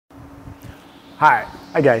Hi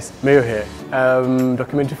guys, Mayor here,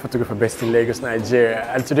 documentary photographer based in Lagos, Nigeria,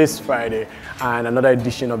 and today's Friday and another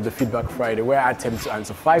edition of the Feedback Friday where I attempt to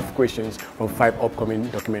answer 5 questions from 5 upcoming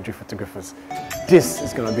documentary photographers. This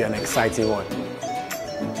is going to be an exciting one.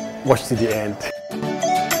 Watch to the end.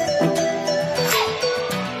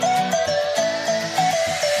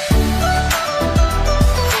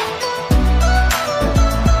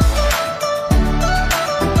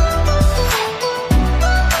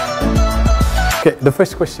 Okay, the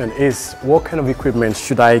first question is, what kind of equipment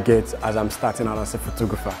should I get as I'm starting out as a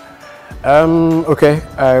photographer?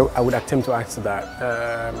 I would attempt to answer that.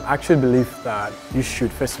 I actually believe that you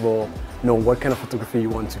should first of all know what kind of photography you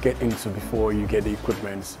want to get into before you get the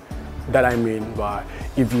equipment. That I mean by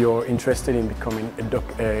if you're interested in becoming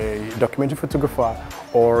a documentary photographer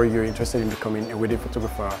or you're interested in becoming a wedding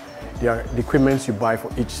photographer, the equipment you buy for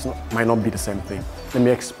each might not be the same thing. Let me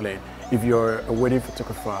explain. If you're a wedding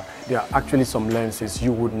photographer, there are actually some lenses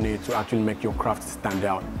you would need to actually make your craft stand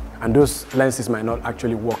out. And those lenses might not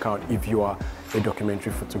actually work out if you are a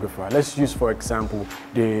documentary photographer. Let's use, for example,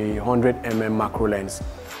 the 100mm macro lens.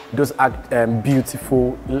 Those are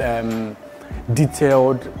beautiful,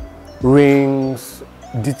 detailed rings,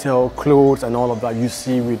 detailed clothes, and all of that you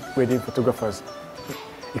see with wedding photographers.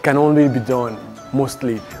 It can only be done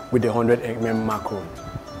mostly with the 100mm macro.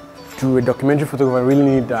 Do a documentary photographer really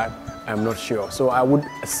need that? I'm not sure. So I would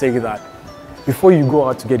say that before you go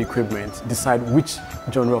out to get equipment, decide which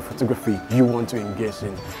genre of photography you want to engage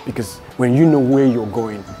in. Because when you know where you're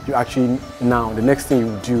going, you actually now, the next thing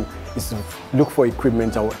you do is to look for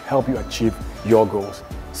equipment that will help you achieve your goals.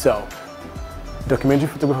 So, documentary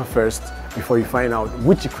photographer first before you find out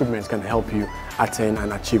which equipment can help you attain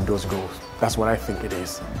and achieve those goals. That's what I think it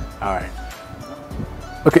is. All right.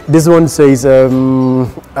 Okay, this one says, it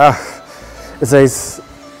says,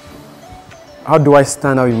 how do I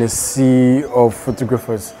stand out in a sea of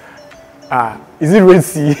photographers? Is it Red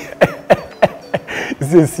Sea?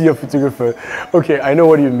 Is it a sea of photographers? Okay, I know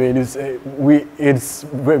what you mean. It's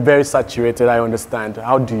very saturated, I understand.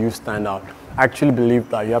 How do you stand out? I actually believe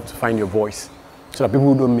that you have to find your voice so that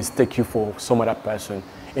people don't mistake you for some other person.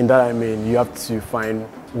 In that I mean, you have to find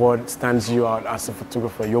what stands you out as a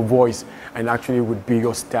photographer, your voice, and actually would be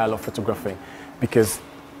your style of photographing. Because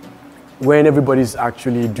when everybody's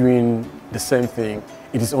actually doing the same thing,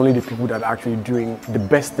 it is only the people that are actually doing the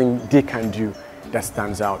best thing they can do that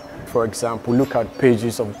stands out. For example, look at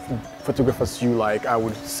pages of photographers you like. I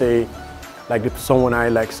would say, like someone I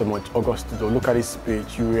like so much, Augusto. Look at his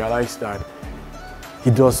page, you realize that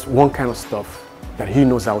he does one kind of stuff that he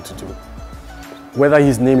knows how to do. Whether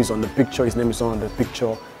his name is on the picture, his name is not on the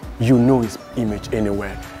picture, you know his image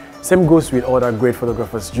anywhere. Same goes with other great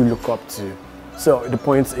photographers you look up to. So the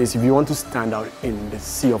point is, if you want to stand out in the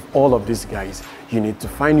sea of all of these guys, you need to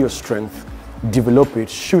find your strength, develop it,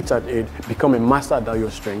 shoot at it, become a master at your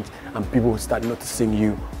strength, and people will start noticing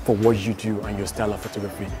you for what you do and your style of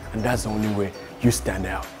photography. And that's the only way you stand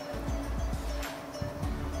out.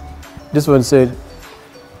 This one said,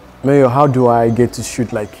 Mayor, how do I get to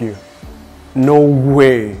shoot like you? No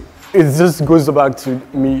way. It just goes back to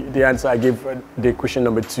me, the answer I gave the question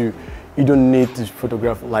number 2. You don't need to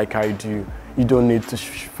photograph like I do. You don't need to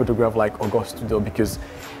photograph like Augusto, because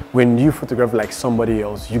when you photograph like somebody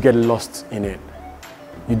else, you get lost in it.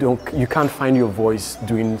 You can't find your voice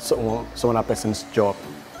doing some other person's job.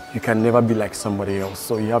 You can never be like somebody else.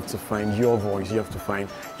 So you have to find your voice, you have to find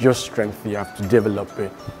your strength, you have to develop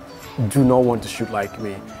it. Do not want to shoot like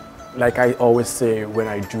me. Like I always say when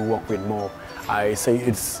I do work with Mo, I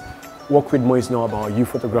say work with Mo is not about you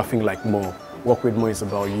photographing like Mo. Work with Mo is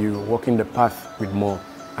about you walking the path with Mo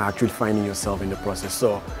and actually finding yourself in the process.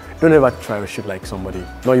 So don't ever try to shoot like somebody,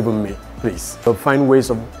 not even me, please. So find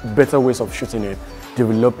better ways of shooting it,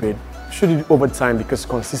 develop it, shoot it over time, because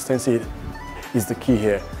consistency is the key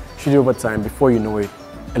here. Shoot it over time. Before you know it,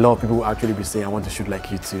 a lot of people will actually be saying, I want to shoot like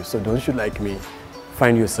you too. So don't shoot like me.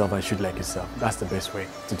 Find yourself and shoot like yourself. That's the best way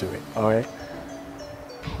to do it, all right?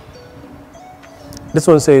 This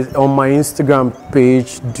one says, on my Instagram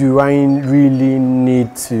page, do I really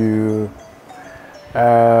need to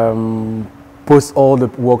post all the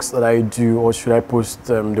works that I do, or should I post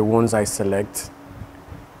the ones I select?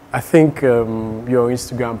 I think your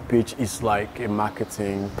Instagram page is like a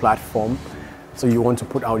marketing platform. So you want to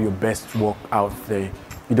put out your best work out there.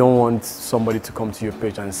 You don't want somebody to come to your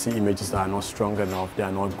page and see images that are not strong enough, they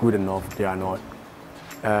are not good enough, they are not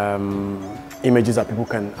images that people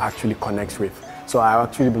can actually connect with. So I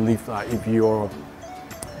actually believe that if you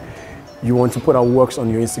want to put out works on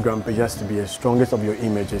your Instagram page, it has to be the strongest of your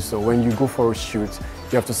images. So when you go for a shoot,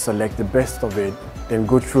 you have to select the best of it, then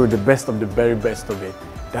go through the best of the very best of it,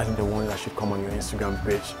 that's the one that should come on your Instagram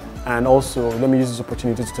page. And also, let me use this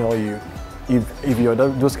opportunity to tell you, if you're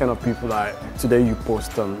those kind of people that today you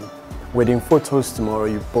post wedding photos, tomorrow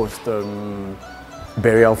you post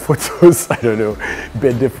burial photos, I don't know,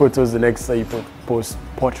 birthday photos, the next day you post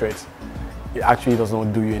portraits, it actually does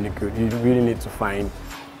not do you any good. You really need to find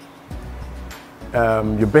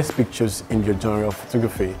your best pictures in your genre of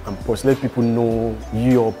photography and post. Let people know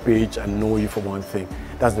your page and know you for one thing.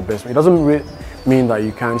 That's the best way. It doesn't really mean that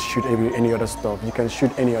you can't shoot any other stuff. You can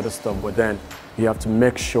shoot any other stuff, but then you have to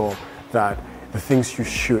make sure that the things you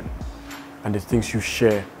shoot and the things you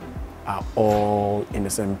share are all in the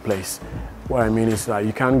same place. What I mean is that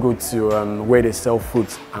you can't go to where they sell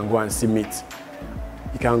fruits and go and see meat.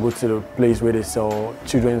 You can't go to the place where they sell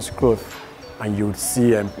children's clothes and you would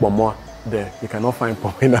see pomo there. You cannot find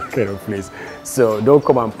pomo in that kind of place. So don't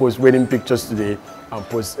come and post wedding pictures today and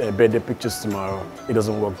post birthday pictures tomorrow. It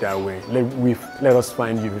doesn't work that way. Let us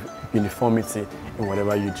find uniformity in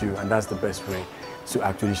whatever you do, and that's the best way to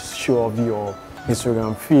actually show off your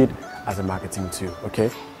Instagram feed as a marketing tool, okay?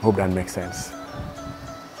 Hope that makes sense.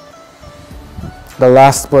 The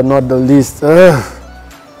last but not the least,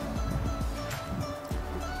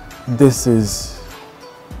 this is,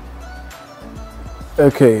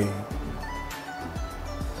 okay.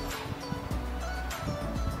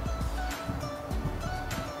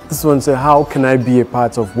 This one says, how can I be a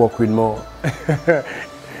part of Work with More?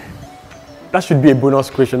 That should be a bonus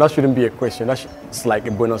question. That shouldn't be a question. It's like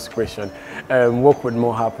a bonus question. Work with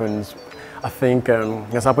More happens, I think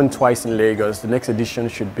it's happened twice in Lagos. The next edition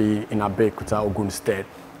should be in Abeokuta, Ogun State.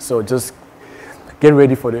 So just get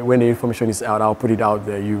ready for when the information is out. I'll put it out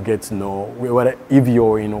there. You get to know whether if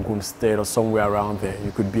you're in Ogun State or somewhere around there,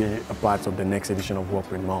 you could be a part of the next edition of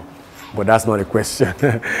Work with More. But that's not a question.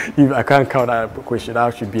 If I can't count that question,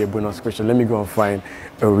 that should be a bonus question. Let me go and find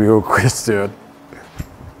a real question.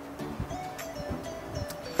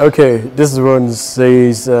 Okay, this one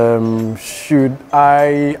says, should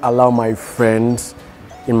I allow my friends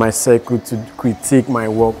in my circle to critique my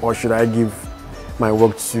work, or should I give my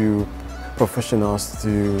work to professionals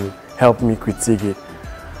to help me critique it?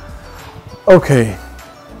 Okay,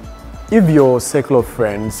 if your circle of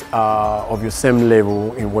friends are of your same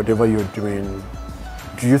level in whatever you're doing,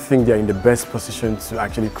 do you think they're in the best position to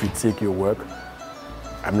actually critique your work?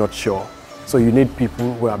 I'm not sure. So you need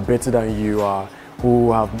people who are better than you are,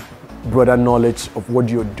 who have broader knowledge of what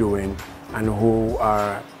you're doing and who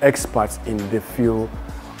are experts in the field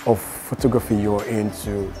of photography you're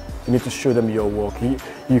into. You need to show them your work.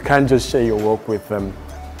 You can't just share your work with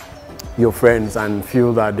your friends and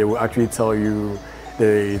feel that they will actually tell you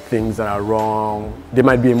the things that are wrong. They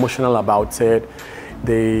might be emotional about it.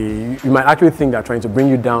 You might actually think they're trying to bring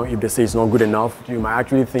you down if they say it's not good enough. You might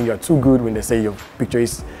actually think you're too good when they say your picture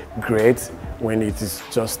is great when it is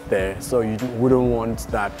just there. So you wouldn't want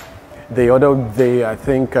that. The other day, I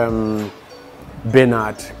think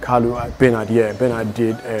Bernard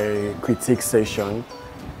did a critique session.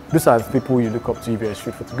 These are the people you look up to if you're a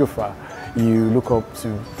street photographer. You look up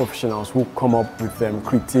to professionals who come up with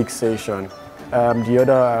critique session.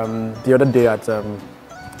 The other day at a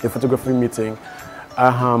photography meeting,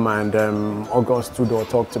 Aham and August Tudor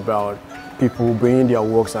talked about people bringing their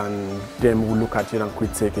works and them who look at it and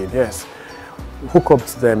critique it. Yes, hook up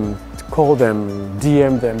to them, call them,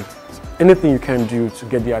 DM them, anything you can do to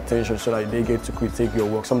get their attention so that they get to critique your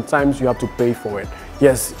work. Sometimes you have to pay for it.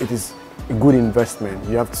 Yes, it is a good investment.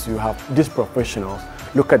 You have to have these professionals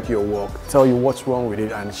look at your work, tell you what's wrong with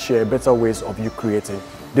it, and share better ways of you creating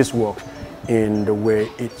this work in the way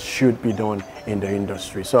it should be done in the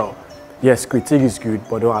industry. So yes, critique is good,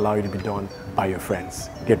 but don't allow it to be done by your friends.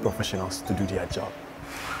 Get professionals to do their job.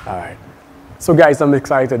 All right. So guys, I'm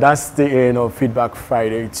excited. That's the end of Feedback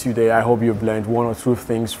Friday today. I hope you've learned one or two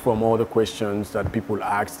things from all the questions that people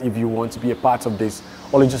asked. If you want to be a part of this,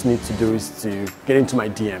 all you just need to do is to get into my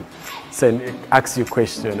DM, ask your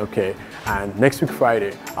question, okay? And next week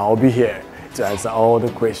Friday, I'll be here to answer all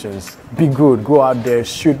the questions. Be good, go out there,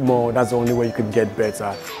 shoot more. That's the only way you can get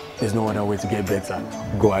better. There's no other way to get better.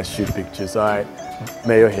 Go and shoot pictures, all right?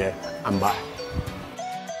 Mayor here, I'm back.